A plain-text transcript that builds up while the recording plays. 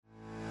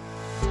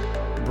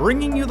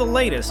Bringing you the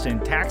latest in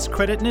tax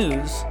credit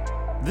news,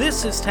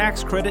 this is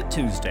Tax Credit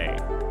Tuesday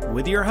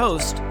with your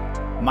host,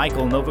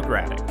 Michael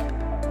Novogradac.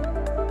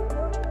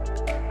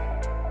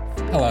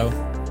 Hello,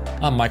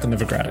 I'm Michael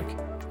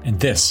Novogradac, and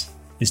this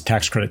is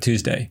Tax Credit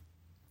Tuesday.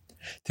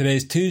 Today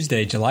is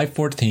Tuesday, July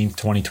 14th,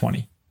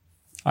 2020.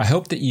 I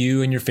hope that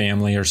you and your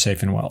family are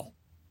safe and well.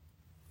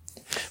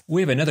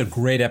 We have another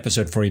great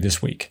episode for you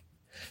this week,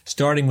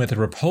 starting with a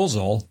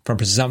proposal from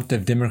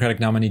presumptive Democratic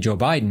nominee Joe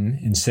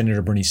Biden and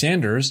Senator Bernie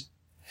Sanders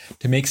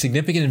to make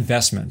significant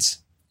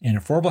investments in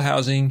affordable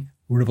housing,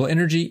 renewable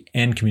energy,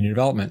 and community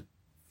development.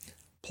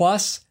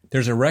 Plus,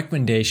 there's a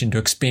recommendation to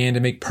expand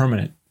and make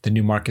permanent the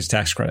new markets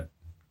tax credit.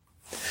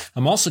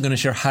 I'm also going to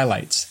share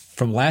highlights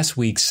from last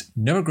week's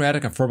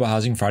Novogradac Affordable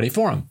Housing Friday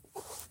Forum.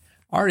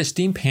 Our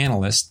esteemed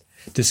panelists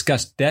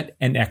discussed debt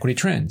and equity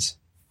trends.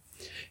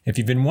 If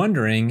you've been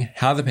wondering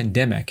how the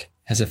pandemic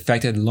has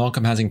affected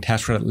low-income housing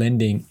tax credit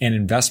lending and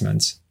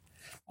investments,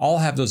 I'll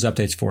have those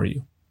updates for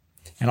you.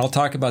 And I'll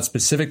talk about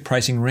specific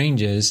pricing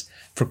ranges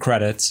for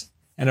credits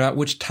and about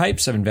which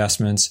types of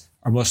investments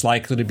are most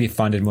likely to be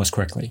funded most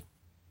quickly.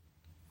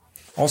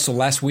 Also,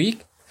 last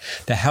week,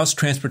 the House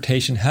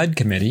Transportation HUD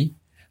Committee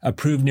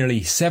approved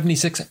nearly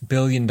 $76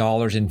 billion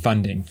in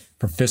funding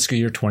for fiscal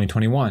year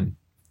 2021,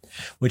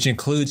 which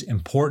includes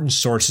important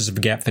sources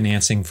of gap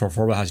financing for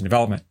affordable housing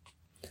development.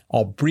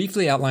 I'll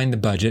briefly outline the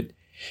budget,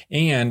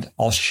 and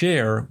I'll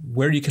share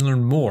where you can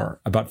learn more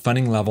about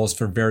funding levels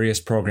for various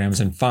programs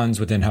and funds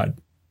within HUD.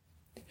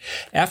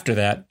 After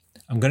that,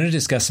 I'm going to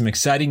discuss some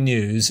exciting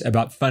news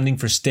about funding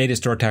for state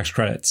historic tax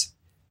credits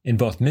in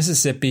both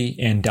Mississippi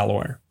and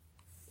Delaware.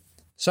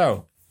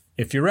 So,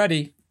 if you're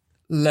ready,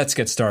 let's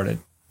get started.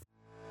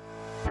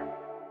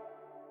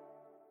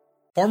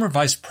 Former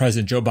Vice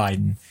President Joe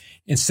Biden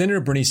and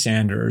Senator Bernie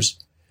Sanders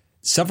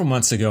several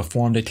months ago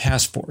formed a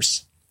task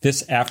force,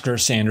 this after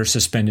Sanders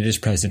suspended his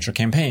presidential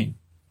campaign.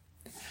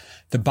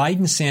 The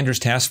Biden-Sanders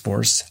task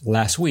force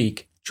last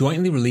week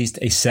jointly released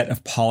a set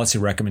of policy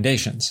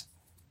recommendations.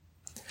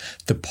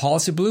 The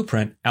policy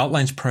blueprint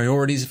outlines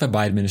priorities of a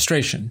Biden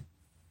administration,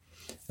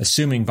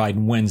 assuming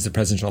Biden wins the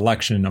presidential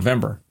election in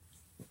November.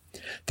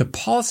 The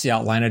policy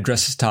outline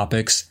addresses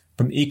topics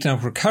from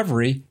economic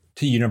recovery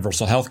to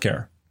universal health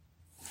care.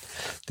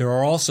 There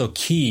are also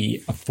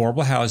key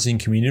affordable housing,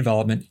 community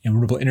development, and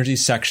renewable energy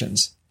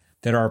sections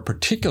that are of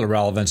particular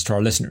relevance to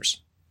our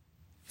listeners.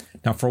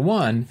 Now, for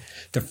one,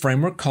 the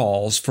framework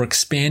calls for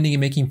expanding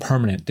and making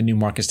permanent the new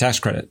markets tax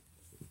credit.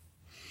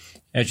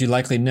 As you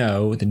likely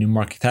know, the new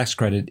market tax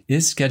credit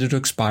is scheduled to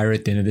expire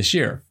at the end of this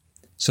year,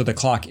 so the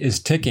clock is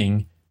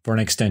ticking for an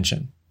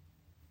extension.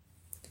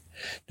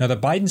 Now, the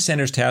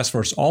Biden-Sanders task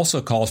force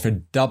also calls for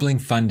doubling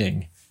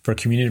funding for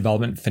community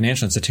development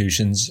financial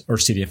institutions, or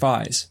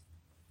CDFIs.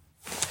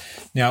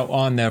 Now,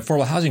 on the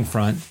affordable housing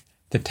front,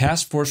 the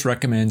task force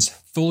recommends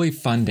fully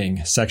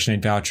funding Section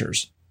 8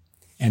 vouchers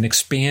and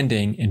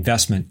expanding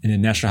investment in the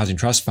National Housing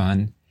Trust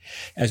Fund,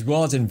 as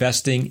well as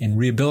investing in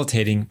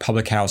rehabilitating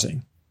public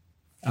housing,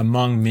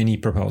 among many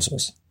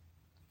proposals.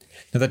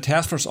 Now, the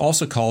task force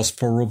also calls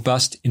for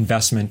robust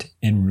investment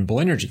in renewable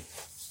energy.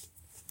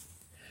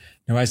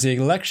 Now, as the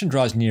election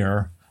draws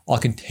nearer, I'll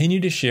continue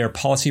to share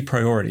policy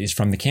priorities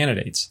from the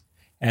candidates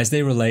as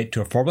they relate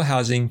to affordable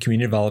housing,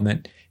 community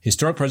development,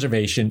 historic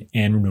preservation,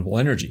 and renewable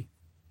energy.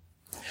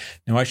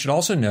 Now, I should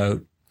also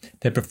note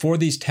that before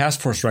these task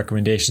force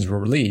recommendations were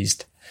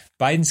released,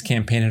 Biden's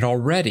campaign had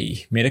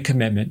already made a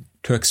commitment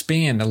to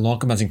expand the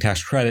low-income housing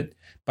tax credit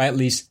by at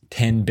least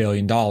 $10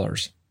 billion.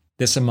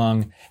 This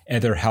among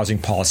other housing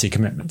policy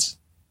commitments.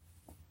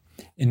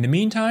 In the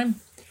meantime,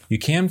 you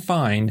can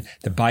find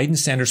the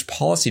Biden-Sanders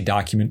policy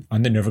document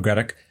on the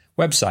Novogradac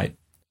website.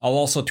 I'll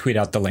also tweet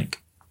out the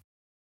link.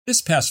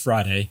 This past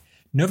Friday,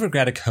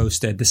 Novogradac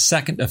hosted the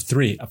second of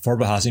 3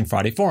 Affordable Housing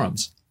Friday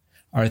forums.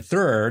 Our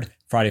third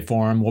Friday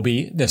forum will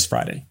be this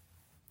Friday.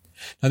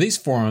 Now, these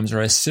forums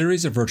are a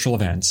series of virtual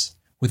events,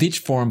 with each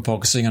forum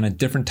focusing on a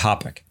different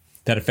topic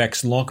that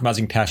affects low-income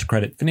housing tax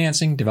credit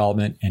financing,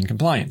 development, and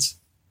compliance.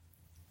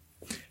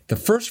 The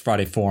first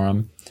Friday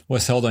forum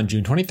was held on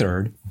June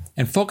 23rd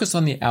and focused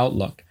on the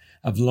outlook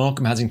of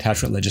low-income housing tax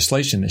credit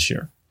legislation this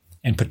year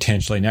and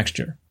potentially next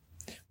year.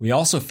 We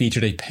also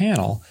featured a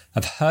panel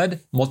of HUD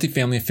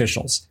multifamily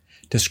officials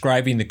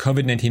describing the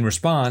COVID-19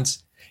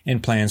 response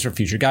and plans for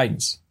future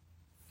guidance.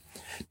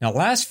 Now,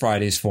 last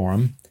Friday's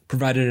forum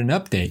provided an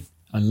update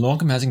on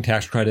low-income housing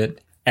tax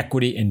credit,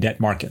 equity, and debt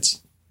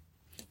markets,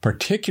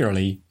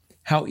 particularly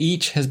how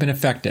each has been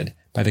affected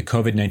by the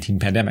COVID-19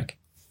 pandemic.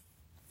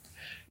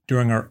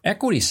 During our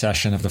equity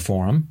session of the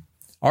forum,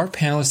 our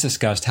panelists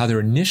discussed how their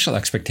initial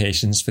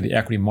expectations for the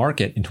equity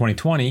market in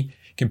 2020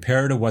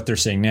 compare to what they're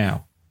seeing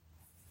now.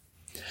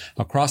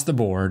 Across the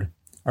board,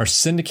 our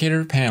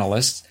syndicated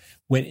panelists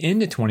went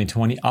into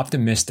 2020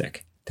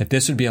 optimistic that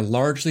this would be a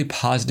largely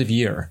positive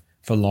year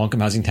for low-income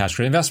housing tax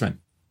credit investment.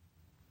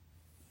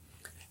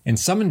 And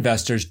some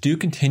investors do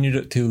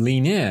continue to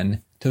lean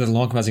in to the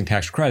low-income housing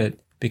tax credit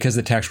because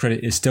the tax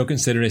credit is still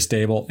considered a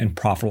stable and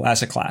profitable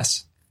asset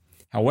class.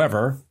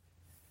 However,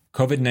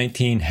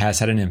 COVID-19 has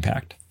had an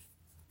impact.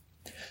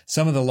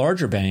 Some of the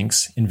larger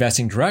banks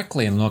investing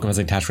directly in local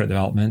housing tax credit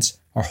developments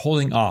are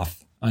holding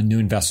off on new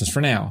investments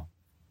for now.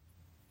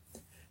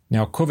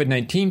 Now,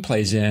 COVID-19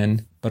 plays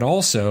in, but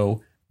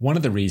also one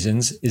of the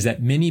reasons is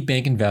that many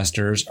bank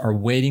investors are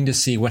waiting to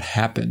see what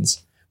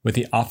happens with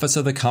the Office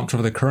of the Comptroller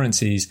of the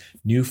Currency's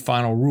new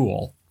final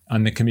rule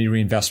on the Community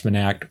Reinvestment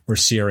Act, or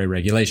CRA,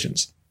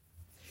 regulations.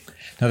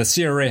 Now, the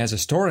CRA has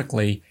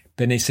historically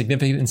been a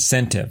significant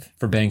incentive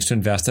for banks to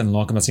invest in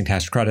local housing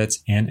tax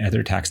credits and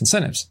other tax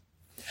incentives.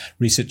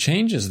 Recent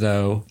changes,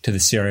 though, to the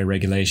CRA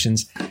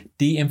regulations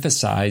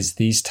de-emphasize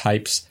these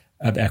types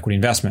of equity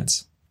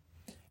investments.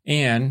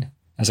 And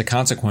as a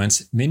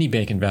consequence, many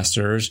bank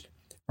investors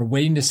are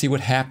waiting to see what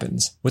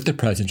happens with the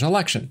presidential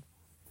election.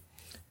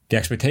 The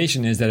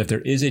expectation is that if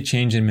there is a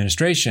change in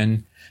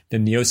administration,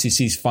 then the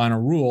OCC's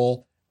final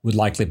rule would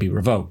likely be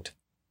revoked.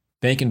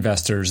 Bank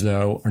investors,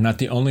 though, are not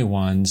the only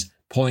ones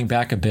pulling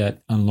back a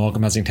bit on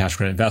local housing tax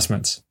credit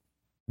investments.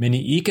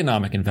 Many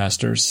economic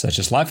investors, such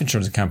as life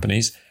insurance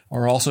companies,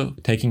 are also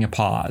taking a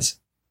pause.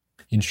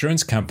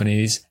 Insurance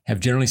companies have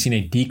generally seen a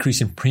decrease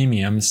in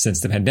premiums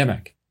since the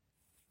pandemic.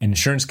 And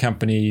insurance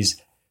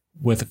companies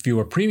with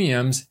fewer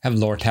premiums have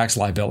lower tax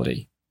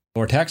liability.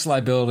 Lower tax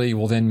liability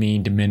will then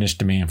mean diminished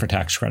demand for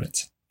tax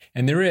credits.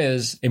 And there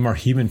is a more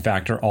human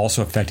factor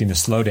also affecting the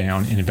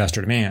slowdown in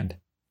investor demand: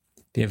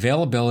 the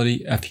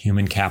availability of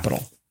human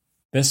capital.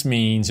 This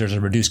means there's a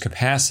reduced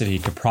capacity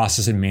to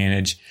process and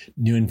manage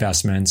new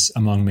investments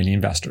among many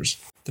investors.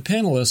 The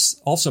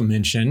panelists also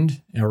mentioned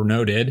or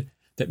noted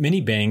that many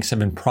banks have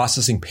been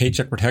processing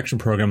Paycheck Protection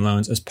Program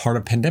loans as part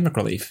of pandemic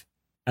relief.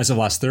 As of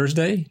last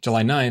Thursday,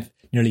 July 9th,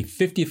 nearly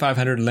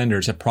 5,500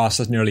 lenders have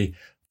processed nearly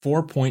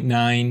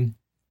 4.9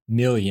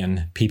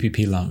 million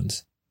PPP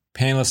loans.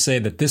 Panelists say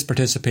that this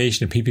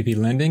participation in PPP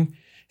lending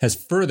has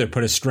further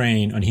put a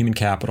strain on human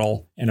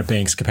capital and a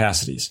bank's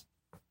capacities.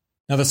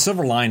 Now, the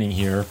silver lining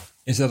here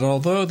is that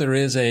although there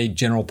is a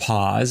general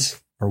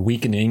pause or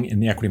weakening in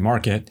the equity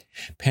market,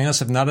 panelists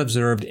have not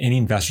observed any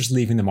investors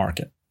leaving the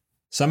market.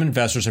 Some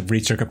investors have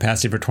reached their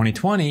capacity for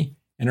 2020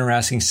 and are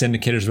asking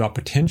syndicators about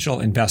potential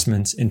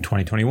investments in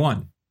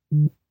 2021.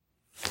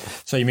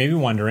 So you may be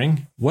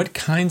wondering, what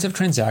kinds of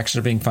transactions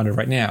are being funded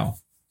right now?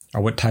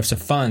 Or what types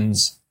of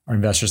funds are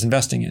investors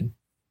investing in?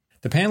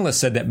 The panelists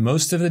said that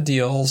most of the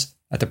deals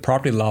at the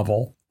property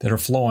level that are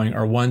flowing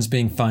are ones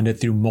being funded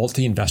through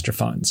multi-investor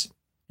funds.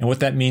 And what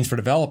that means for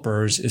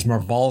developers is more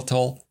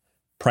volatile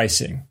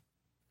pricing.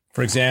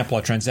 For example,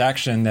 a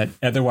transaction that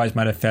otherwise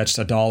might have fetched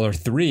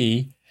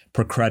 $1.03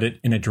 per credit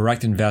in a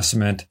direct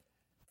investment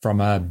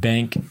from a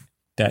bank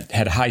that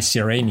had high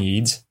CRA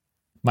needs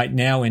might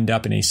now end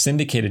up in a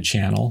syndicated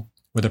channel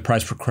where the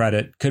price per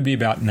credit could be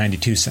about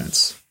 92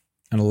 cents,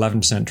 an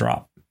 11%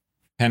 drop.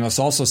 Panelists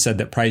also said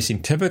that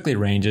pricing typically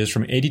ranges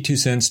from 82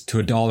 cents to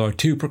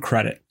 $1.02 per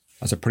credit.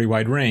 That's a pretty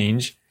wide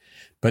range,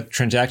 but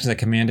transactions that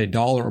command $1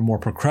 or more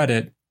per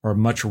credit are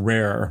much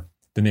rarer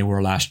than they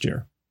were last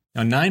year.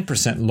 Now,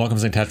 9% local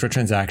housing tax credit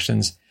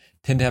transactions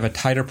tend to have a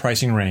tighter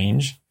pricing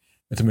range,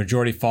 with the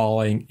majority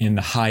falling in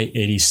the high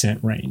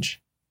 80-cent range.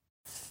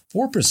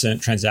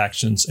 4%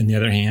 transactions, on the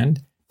other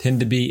hand, tend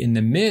to be in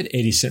the mid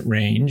 80-cent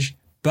range,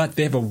 but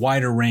they have a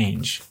wider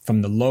range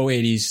from the low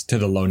 80s to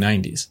the low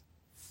 90s.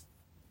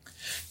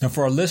 Now,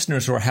 for our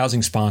listeners who are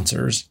housing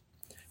sponsors,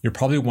 you're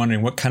probably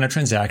wondering what kind of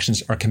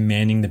transactions are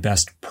commanding the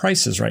best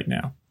prices right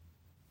now.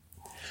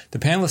 The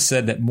panelists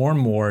said that more and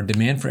more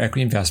demand for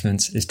equity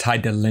investments is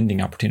tied to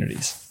lending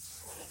opportunities.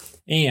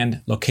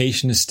 And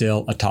location is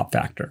still a top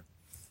factor.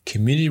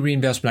 Community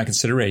Reinvestment Act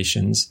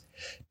considerations,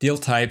 deal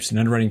types, and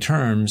underwriting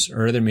terms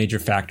are other major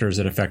factors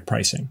that affect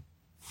pricing.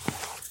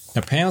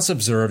 Now, panelists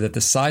observed that the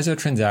size of a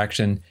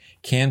transaction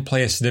can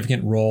play a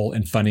significant role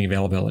in funding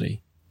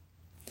availability.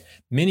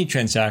 Many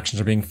transactions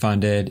are being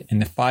funded in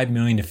the $5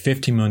 million to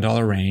 $15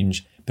 million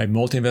range by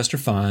multi-investor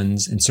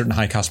funds in certain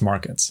high-cost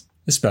markets,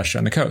 especially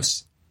on the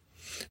coast.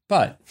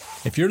 But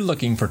if you're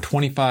looking for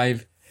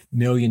 $25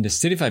 million to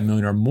 $65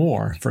 million or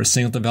more for a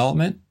single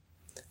development,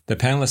 the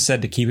panelists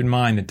said to keep in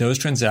mind that those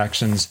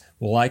transactions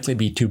will likely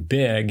be too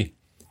big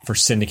for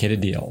syndicated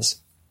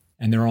deals,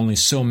 and there are only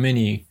so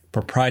many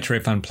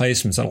proprietary fund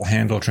placements that will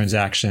handle a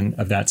transaction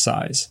of that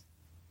size.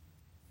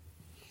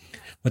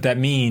 What that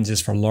means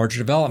is for larger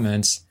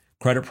developments,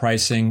 credit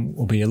pricing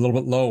will be a little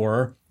bit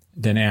lower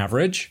than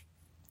average,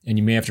 and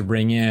you may have to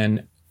bring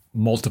in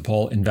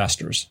multiple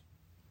investors.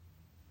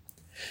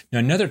 Now,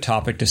 another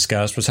topic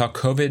discussed was how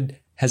COVID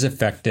has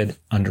affected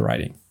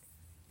underwriting.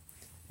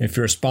 If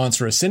you're a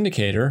sponsor or a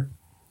syndicator,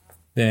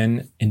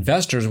 then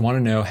investors want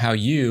to know how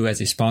you, as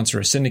a sponsor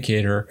or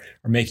syndicator,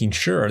 are making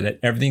sure that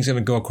everything's going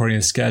to go according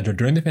to schedule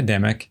during the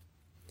pandemic,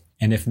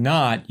 and if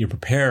not, you're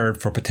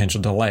prepared for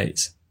potential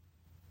delays.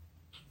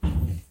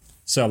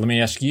 So let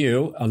me ask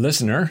you, a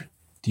listener,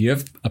 do you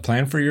have a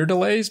plan for your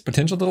delays,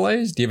 potential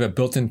delays? Do you have a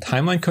built-in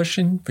timeline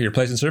cushion for your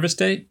place and service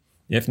date?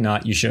 If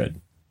not, you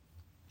should.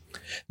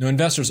 Now,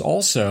 investors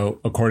also,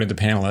 according to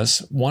the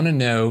panelists, want to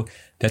know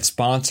that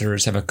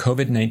sponsors have a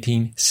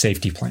COVID-19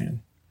 safety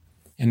plan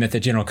and that the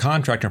general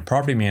contractor and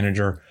property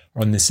manager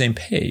are on the same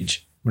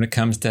page when it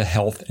comes to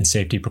health and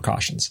safety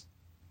precautions.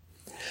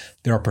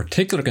 There are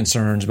particular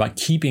concerns about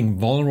keeping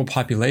vulnerable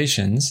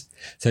populations,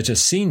 such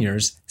as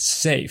seniors,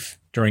 safe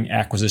during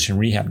acquisition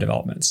rehab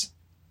developments.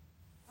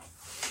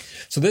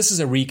 So this is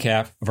a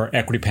recap of our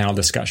equity panel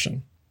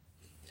discussion.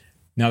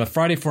 Now, the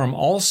Friday Forum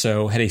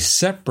also had a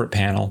separate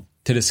panel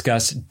to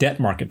discuss debt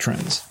market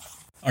trends.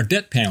 Our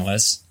debt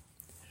panelists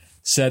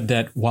said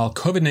that while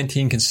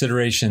COVID-19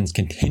 considerations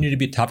continue to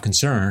be a top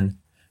concern,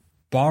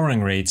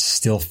 borrowing rates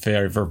still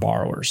favor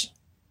borrowers.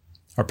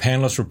 Our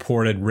panelists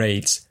reported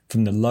rates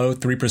from the low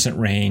 3%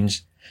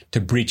 range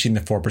to breaching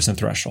the 4%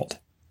 threshold.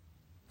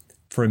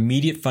 For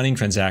immediate funding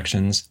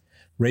transactions,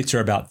 rates are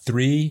about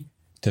 3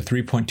 to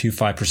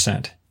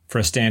 3.25% for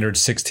a standard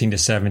 16 to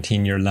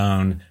 17-year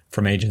loan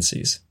from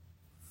agencies.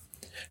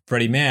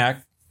 Freddie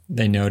Mac,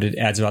 they noted,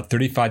 adds about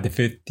 35 to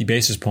 50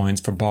 basis points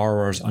for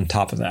borrowers on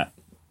top of that.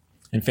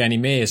 And Fannie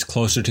Mae is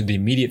closer to the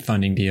immediate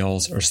funding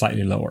deals or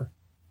slightly lower.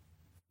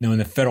 Now, on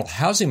the Federal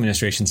Housing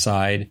Administration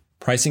side,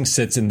 pricing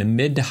sits in the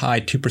mid to high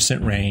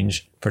 2%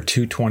 range for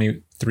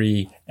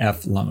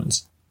 223F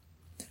loans.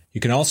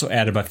 You can also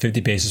add about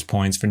 50 basis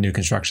points for new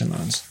construction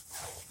loans.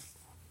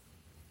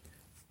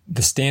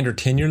 The standard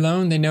 10-year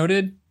loan, they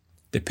noted,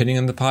 depending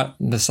on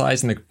the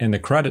size and the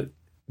credit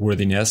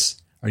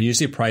worthiness, are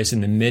usually priced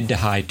in the mid to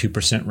high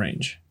 2%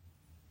 range.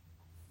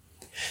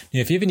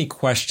 Now, if you have any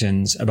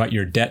questions about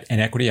your debt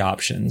and equity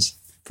options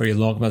for your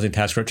low-income housing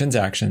tax credit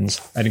transactions,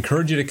 I'd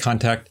encourage you to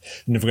contact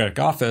the Novogradac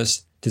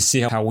office to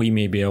see how we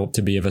may be able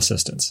to be of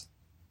assistance.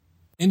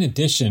 In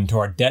addition to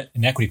our debt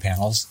and equity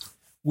panels,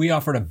 we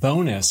offered a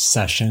bonus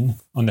session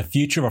on the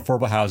future of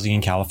affordable housing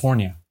in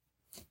California.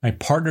 My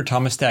partner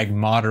Thomas Stagg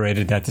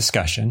moderated that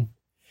discussion,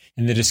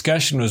 and the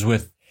discussion was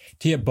with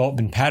Tia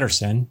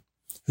Boatman-Patterson,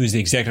 who's the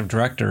executive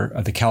director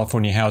of the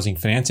California Housing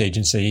Finance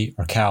Agency,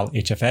 or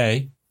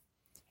Cal-HFA,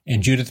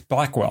 and Judith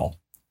Blackwell,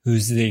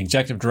 who's the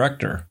executive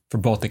director for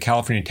both the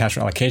California Tax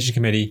Credit Allocation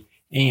Committee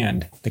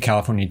and the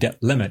California Debt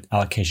Limit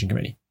Allocation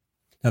Committee.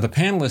 Now, the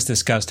panelists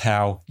discussed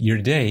how,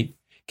 year-to-date,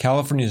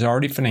 California has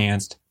already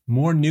financed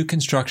more new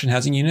construction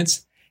housing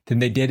units than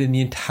they did in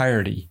the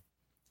entirety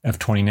of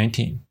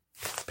 2019.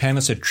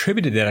 Panelists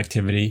attributed that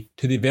activity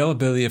to the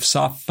availability of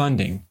soft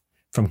funding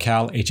from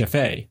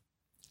Cal-HFA,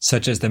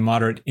 such as the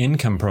Moderate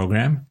Income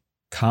Program,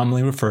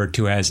 commonly referred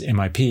to as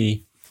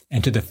MIP,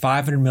 and to the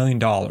 $500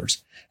 million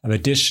of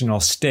additional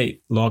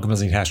state low-income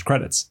housing tax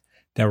credits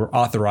that were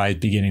authorized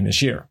beginning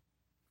this year.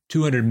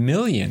 $200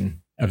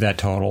 million of that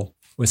total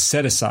was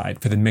set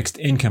aside for the Mixed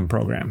Income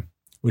Program,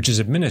 which is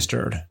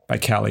administered by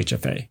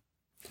Cal-HFA.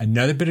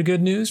 Another bit of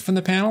good news from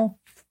the panel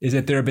is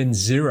that there have been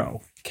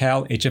 0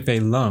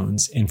 Cal-HFA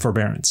loans in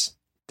forbearance,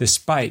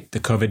 despite the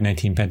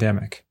COVID-19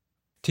 pandemic.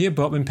 Tia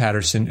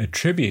Boatman-Patterson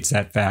attributes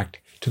that fact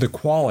to the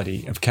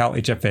quality of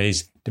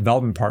Cal-HFA's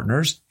development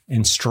partners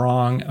and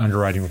strong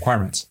underwriting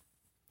requirements.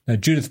 Now,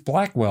 Judith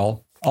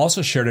Blackwell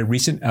also shared a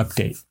recent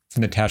update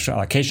from the Tax Credit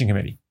Allocation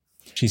Committee.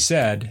 She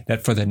said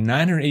that for the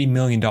 $980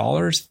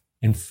 million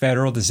in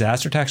federal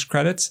disaster tax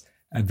credits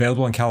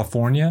available in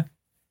California,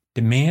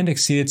 demand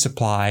exceeded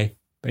supply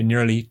by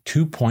nearly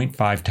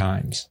 2.5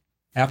 times.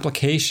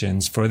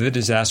 Applications for the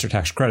disaster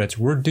tax credits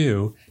were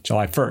due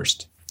July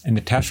 1st, and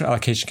the Tax Credit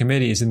Allocation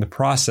Committee is in the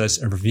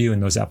process of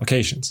reviewing those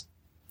applications.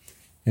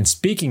 And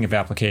speaking of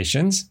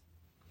applications,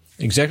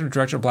 Executive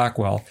Director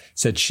Blackwell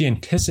said she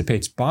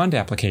anticipates bond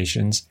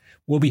applications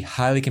will be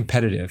highly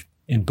competitive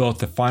in both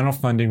the final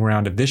funding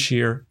round of this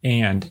year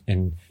and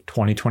in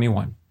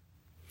 2021.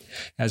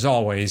 As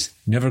always,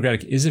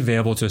 Novogradac is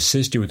available to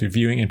assist you with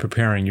reviewing and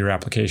preparing your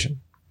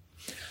application.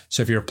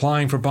 So if you're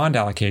applying for bond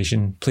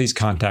allocation, please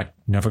contact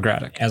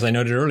Novogradac. As I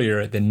noted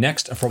earlier, the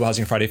next Affordable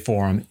Housing Friday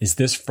Forum is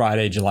this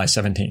Friday, July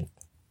 17th.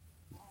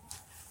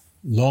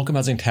 Low-income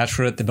housing tax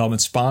credit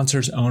development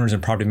sponsors, owners,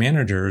 and property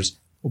managers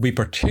will be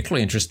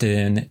particularly interested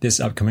in this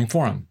upcoming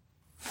forum.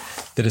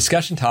 The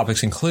discussion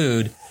topics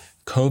include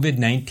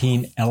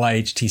COVID-19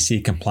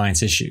 LIHTC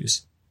compliance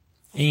issues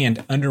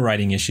and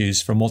underwriting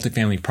issues for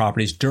multifamily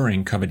properties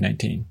during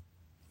COVID-19.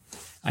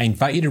 I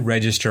invite you to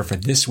register for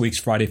this week's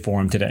Friday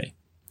Forum today.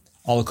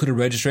 I'll include a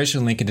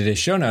registration link in today's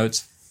show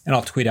notes, and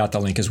I'll tweet out the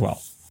link as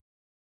well.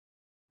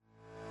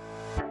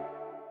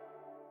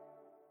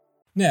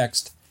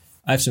 Next,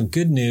 I have some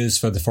good news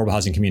for the affordable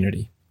housing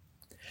community.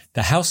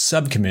 The House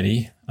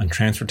Subcommittee on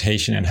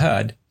Transportation and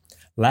HUD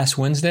last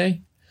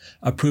Wednesday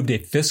approved a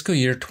fiscal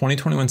year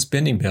 2021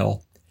 spending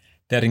bill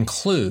that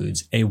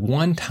includes a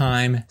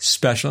one-time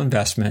special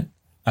investment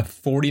of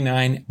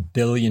 $49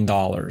 billion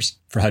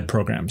for HUD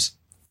programs.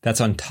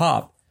 That's on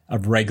top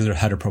of regular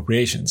HUD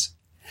appropriations.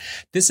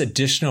 This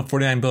additional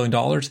 $49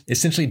 billion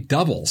essentially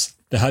doubles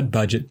the HUD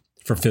budget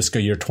for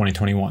fiscal year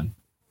 2021.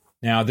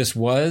 Now, this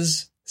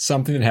was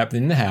something that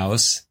happened in the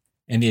House,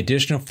 and the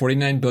additional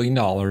 $49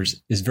 billion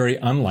is very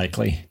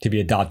unlikely to be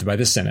adopted by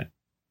the Senate.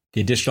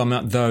 The additional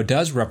amount, though,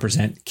 does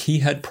represent key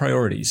HUD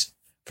priorities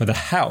for the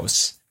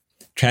House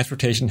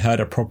Transportation HUD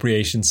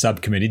Appropriations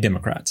Subcommittee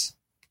Democrats.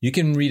 You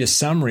can read a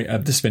summary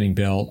of the spending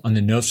bill on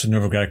the Notes from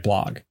Novogradac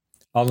blog.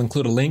 I'll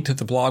include a link to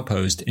the blog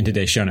post in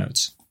today's show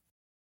notes.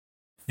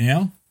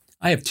 Now,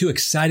 I have two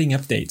exciting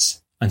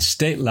updates on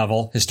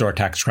state-level historic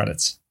tax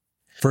credits.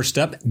 First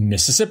up,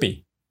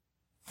 Mississippi.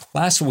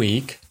 Last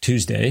week,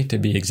 Tuesday to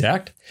be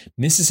exact,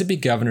 Mississippi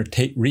Governor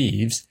Tate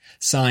Reeves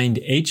signed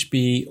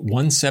HB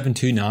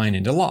 1729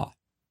 into law.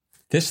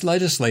 This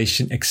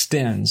legislation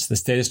extends the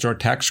state historic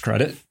tax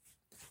credit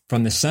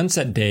from the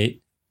sunset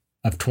date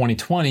of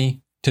 2020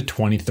 to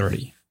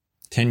 2030,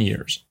 10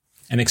 years,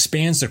 and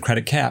expands the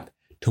credit cap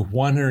to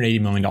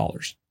 $180 million.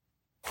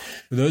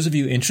 For those of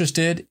you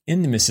interested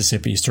in the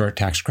Mississippi historic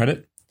tax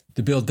credit,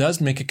 the bill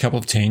does make a couple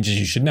of changes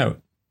you should note.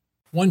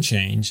 One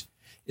change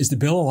is the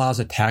bill allows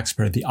a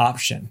taxpayer the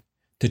option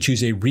to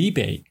choose a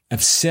rebate of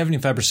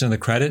 75% of the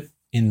credit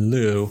in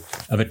lieu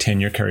of a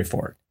 10-year carry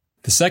forward.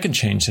 The second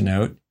change to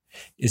note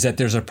is that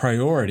there's a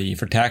priority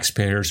for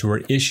taxpayers who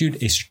were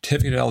issued a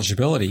certificate of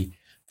eligibility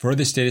for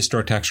the state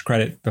historic tax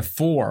credit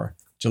before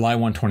July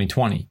 1,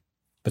 2020,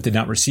 but did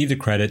not receive the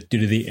credit due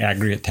to the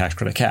aggregate tax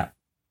credit cap.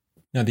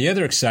 Now, the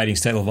other exciting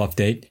state level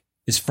update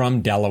is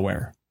from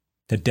Delaware.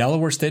 The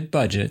Delaware state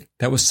budget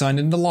that was signed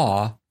into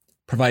law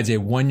provides a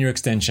 1-year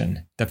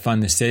extension that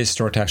funds the state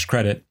historic tax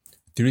credit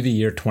through the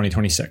year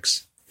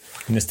 2026.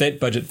 And the state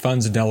budget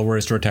funds the Delaware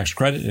historic tax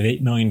credit at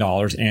 $8 million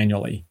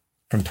annually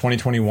from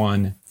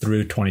 2021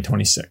 through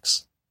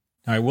 2026.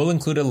 Now, I will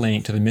include a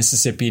link to the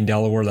Mississippi and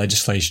Delaware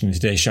legislation in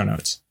today's show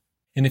notes.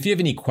 And if you have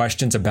any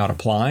questions about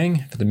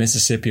applying for the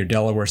Mississippi or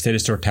Delaware state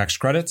historic tax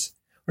credits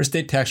or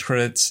state tax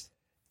credits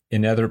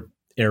in other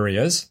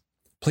areas,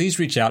 please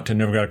reach out to a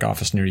Novogradac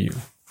office near you.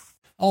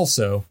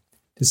 Also,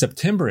 the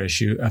September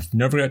issue of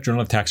Novogradac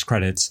Journal of Tax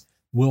Credits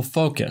will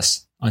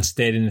focus on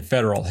state and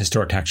federal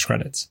historic tax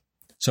credits.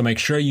 So make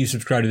sure you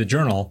subscribe to the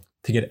journal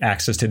to get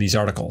access to these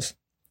articles.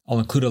 I'll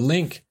include a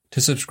link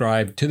to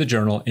subscribe to the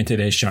journal in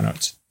today's show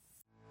notes.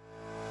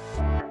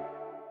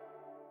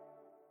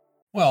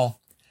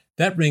 Well,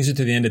 that brings it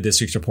to the end of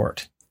this week's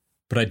report.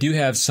 But I do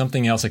have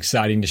something else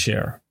exciting to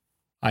share.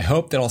 I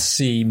hope that I'll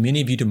see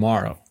many of you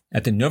tomorrow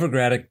at the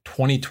Novogradac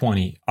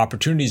 2020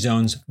 Opportunity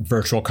Zones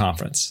virtual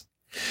conference.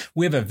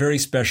 We have a very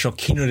special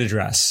keynote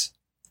address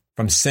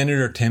from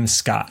Senator Tim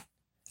Scott,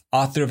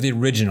 author of the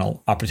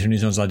original Opportunity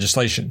Zones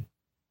legislation.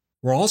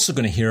 We're also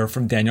going to hear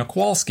from Daniel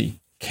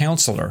Kowalski,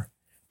 counselor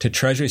to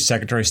Treasury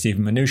Secretary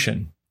Stephen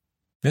Mnuchin.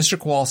 Mr.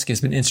 Kowalski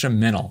has been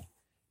instrumental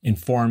in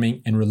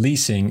forming and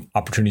releasing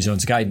Opportunity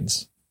Zones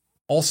guidance.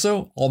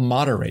 Also, I'll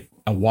moderate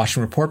a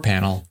Washington Report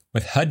panel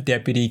with HUD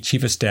Deputy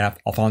Chief of Staff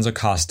Alfonso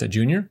Costa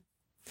Jr.,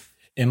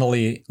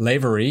 Emily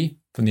Lavery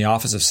from the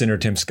Office of Senator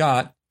Tim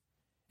Scott,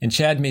 and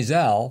Chad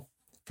Maisel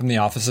from the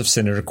Office of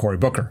Senator Cory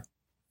Booker.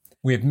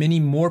 We have many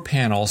more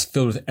panels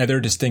filled with other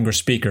distinguished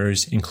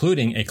speakers,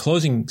 including a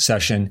closing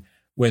session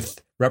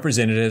with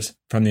representatives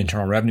from the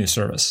Internal Revenue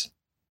Service.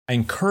 I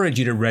encourage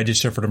you to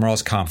register for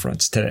tomorrow's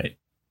conference today.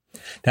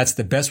 That's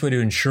the best way to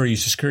ensure you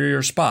secure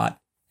your spot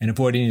and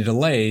avoid any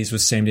delays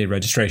with same-day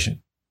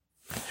registration.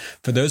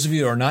 For those of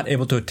you who are not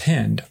able to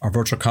attend our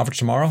virtual conference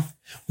tomorrow,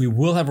 we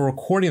will have a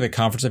recording of the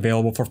conference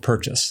available for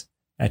purchase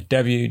at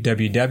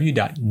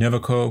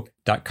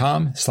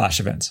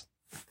www.novoco.com/events.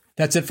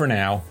 That's it for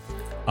now.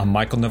 I'm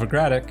Michael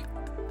Novogradac.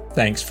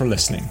 Thanks for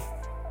listening.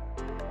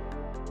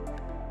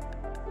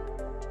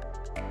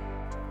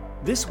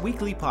 This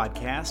weekly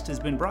podcast has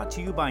been brought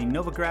to you by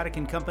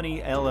Novogradac &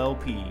 Company,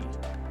 LLP.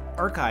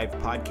 Archived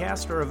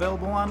podcasts are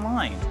available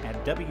online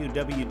at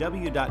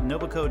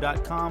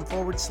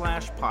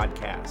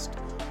www.novoco.com/podcast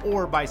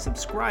or by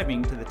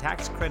subscribing to the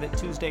Tax Credit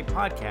Tuesday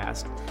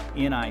podcast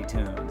in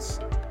iTunes.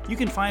 You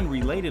can find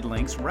related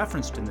links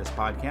referenced in this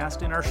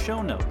podcast in our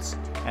show notes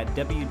at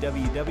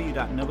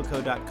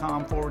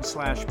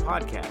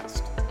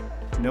www.novoco.com/podcast.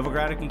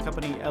 Novogradac &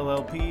 Company,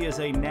 LLP is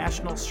a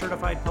national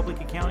certified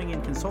public accounting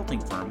and consulting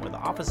firm with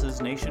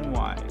offices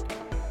nationwide.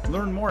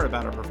 Learn more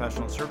about our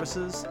professional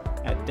services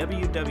at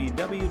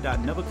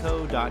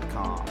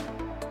www.novoco.com.